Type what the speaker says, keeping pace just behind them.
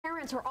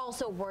parents were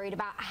also worried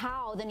about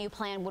how the new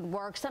plan would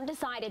work. Some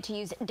decided to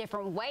use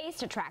different ways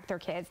to track their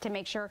kids to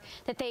make sure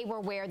that they were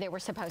where they were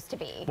supposed to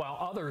be. While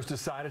others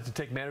decided to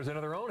take matters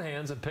into their own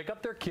hands and pick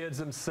up their kids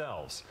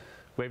themselves.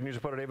 Wave News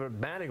reporter David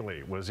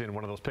Mattingly was in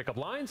one of those pickup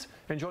lines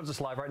and joins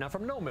us live right now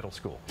from Noe Middle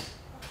School.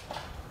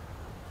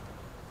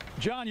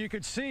 John, you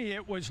could see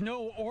it was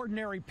no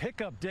ordinary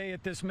pickup day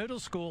at this middle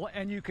school,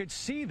 and you could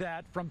see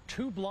that from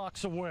 2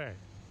 blocks away.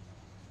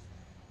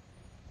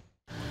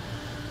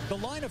 The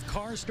line of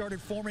cars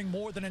started forming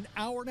more than an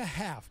hour and a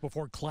half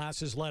before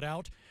classes let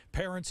out.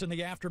 Parents in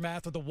the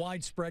aftermath of the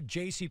widespread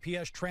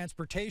JCPS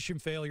transportation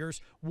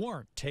failures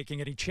weren't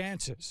taking any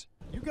chances.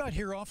 You got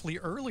here awfully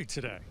early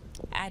today.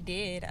 I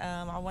did.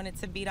 I wanted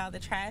to beat all the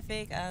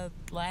traffic.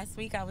 Last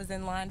week I was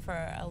in line for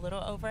a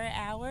little over an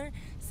hour.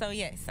 So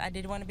yes, I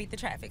did want to beat the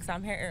traffic, so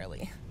I'm here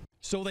early.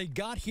 So they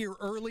got here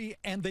early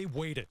and they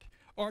waited.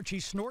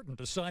 Archie Snorton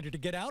decided to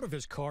get out of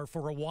his car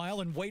for a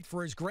while and wait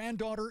for his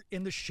granddaughter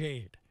in the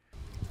shade.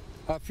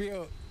 I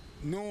feel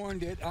knowing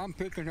that I'm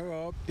picking her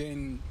up,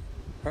 then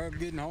her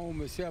getting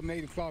home at 7,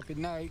 8 o'clock at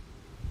night.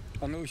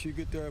 I know she'll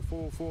get there at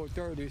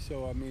 4:30,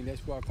 so I mean,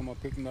 that's why I come up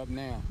picking up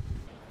now.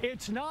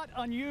 It's not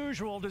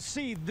unusual to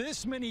see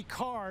this many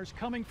cars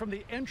coming from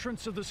the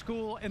entrance of the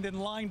school and then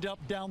lined up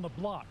down the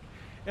block.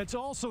 It's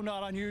also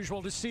not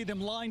unusual to see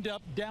them lined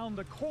up down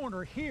the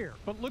corner here.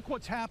 But look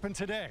what's happened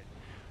today.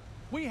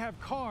 We have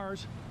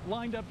cars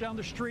lined up down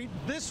the street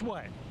this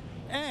way,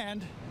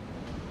 and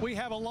we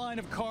have a line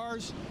of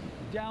cars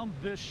down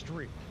this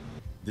street.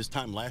 This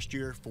time last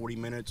year, 40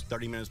 minutes,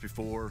 30 minutes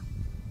before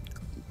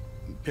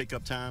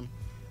pickup time,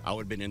 I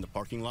would have been in the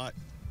parking lot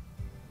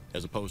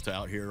as opposed to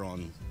out here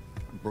on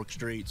Brook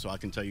Street. So I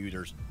can tell you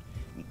there's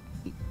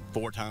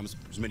 4 times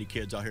as many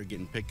kids out here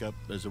getting picked up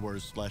as there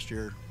was last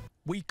year.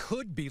 We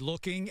could be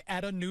looking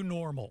at a new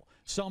normal.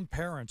 Some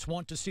parents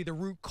want to see the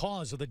root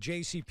cause of the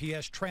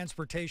JCPS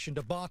transportation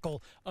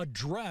debacle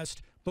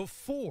addressed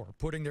before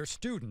putting their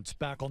students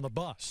back on the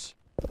bus.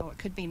 Oh, it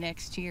could be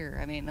next year.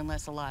 I mean,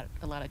 unless a lot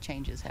of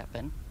changes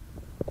happen.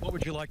 What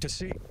would you like to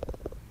see?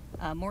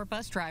 More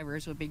bus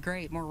drivers would be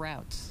great, more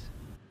routes.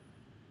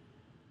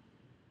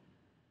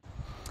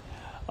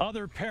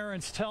 Other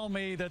parents tell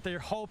me that they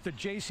hope that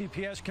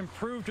JCPS can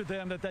prove to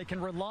them that they can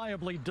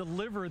reliably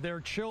deliver their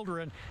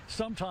children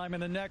sometime in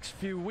the next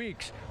few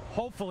weeks.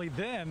 Hopefully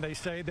then, they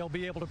say, they'll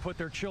be able to put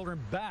their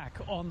children back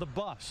on the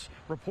bus.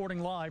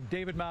 Reporting live,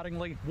 David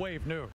Mattingly, Wave News.